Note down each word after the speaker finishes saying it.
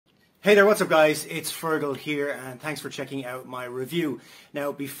Hey there, what's up guys? It's Fergal here and thanks for checking out my review.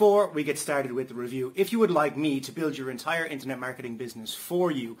 Now before we get started with the review, if you would like me to build your entire internet marketing business for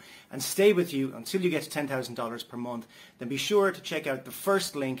you and stay with you until you get to $10,000 per month, then be sure to check out the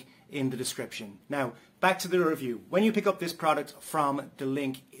first link in the description. Now back to the review. When you pick up this product from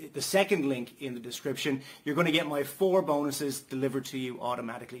the second link in the description, you're going to get my 4 bonuses delivered to you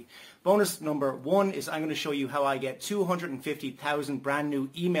automatically. Bonus number 1 is I'm going to show you how I get 250,000 brand new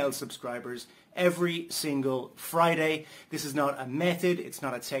email subscribers every single Friday. This is not a method, it's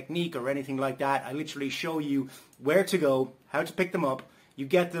not a technique or anything like that. I literally show you where to go, how to pick them up. You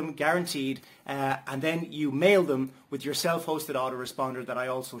get them guaranteed and then you mail them with your self-hosted autoresponder that I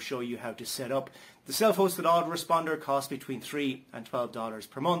also show you how to set up. The self-hosted autoresponder costs between $3 and $12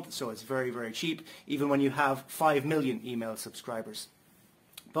 per month, so it's very, very cheap, even when you have 5 million email subscribers.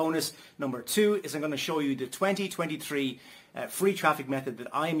 Bonus number 2 is I'm going to show you the 2023 free traffic method that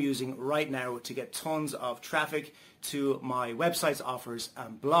I am using right now to get tons of traffic to my websites, offers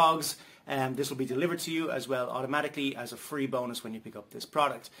and blogs. This will be delivered to you as well automatically as a free bonus when you pick up this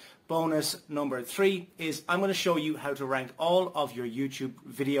product. Bonus number 3 is I'm going to show you how to rank all of your YouTube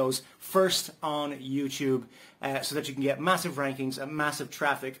videos first on YouTube so that you can get massive rankings and massive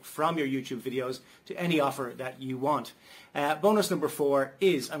traffic from your YouTube videos to any offer that you want. Bonus number 4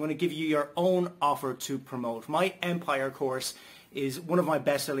 is I'm going to give you your own offer to promote. My Empire course is one of my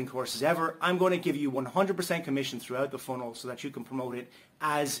best-selling courses ever. I'm going to give you 100% commission throughout the funnel so that you can promote it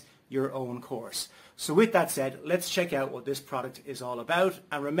as your own course. So with that said, let's check out what this product is all about.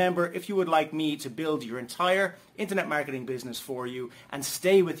 And remember, if you would like me to build your entire internet marketing business for you and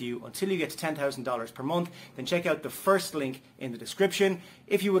stay with you until you get to $10,000 per month, then check out the first link in the description.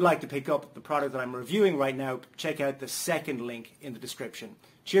 If you would like to pick up the product that I'm reviewing right now, check out the second link in the description.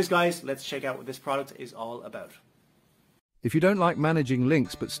 Cheers guys, let's check out what this product is all about. If you don't like managing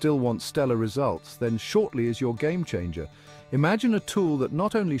links but still want stellar results, then Shortly is your game changer. Imagine a tool that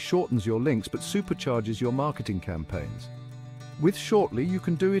not only shortens your links but supercharges your marketing campaigns. With Shortly, you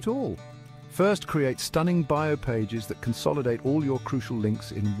can do it all. First, create stunning bio pages that consolidate all your crucial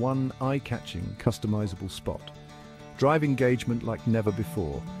links in one eye-catching, customizable spot. Drive engagement like never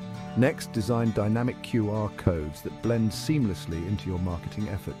before. Next, design dynamic QR codes that blend seamlessly into your marketing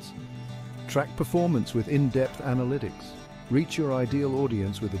efforts. Track performance with in-depth analytics. Reach your ideal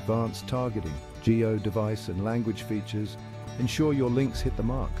audience with advanced targeting, geo, device and language features. Ensure your links hit the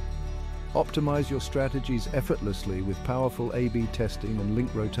mark. Optimize your strategies effortlessly with powerful A/B testing and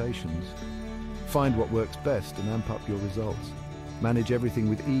link rotations. Find what works best and amp up your results. Manage everything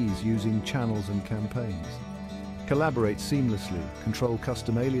with ease using channels and campaigns. Collaborate seamlessly, control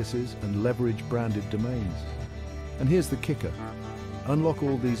custom aliases and leverage branded domains. And here's the kicker. Unlock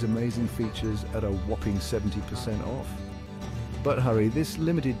all these amazing features at a whopping 70% off. But hurry, this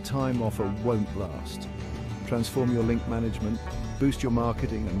limited time offer won't last. Transform your link management, boost your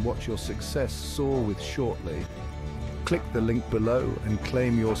marketing and watch your success soar with Shortly. Click the link below and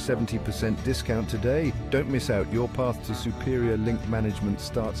claim your 70% discount today. Don't miss out, your path to superior link management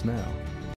starts now.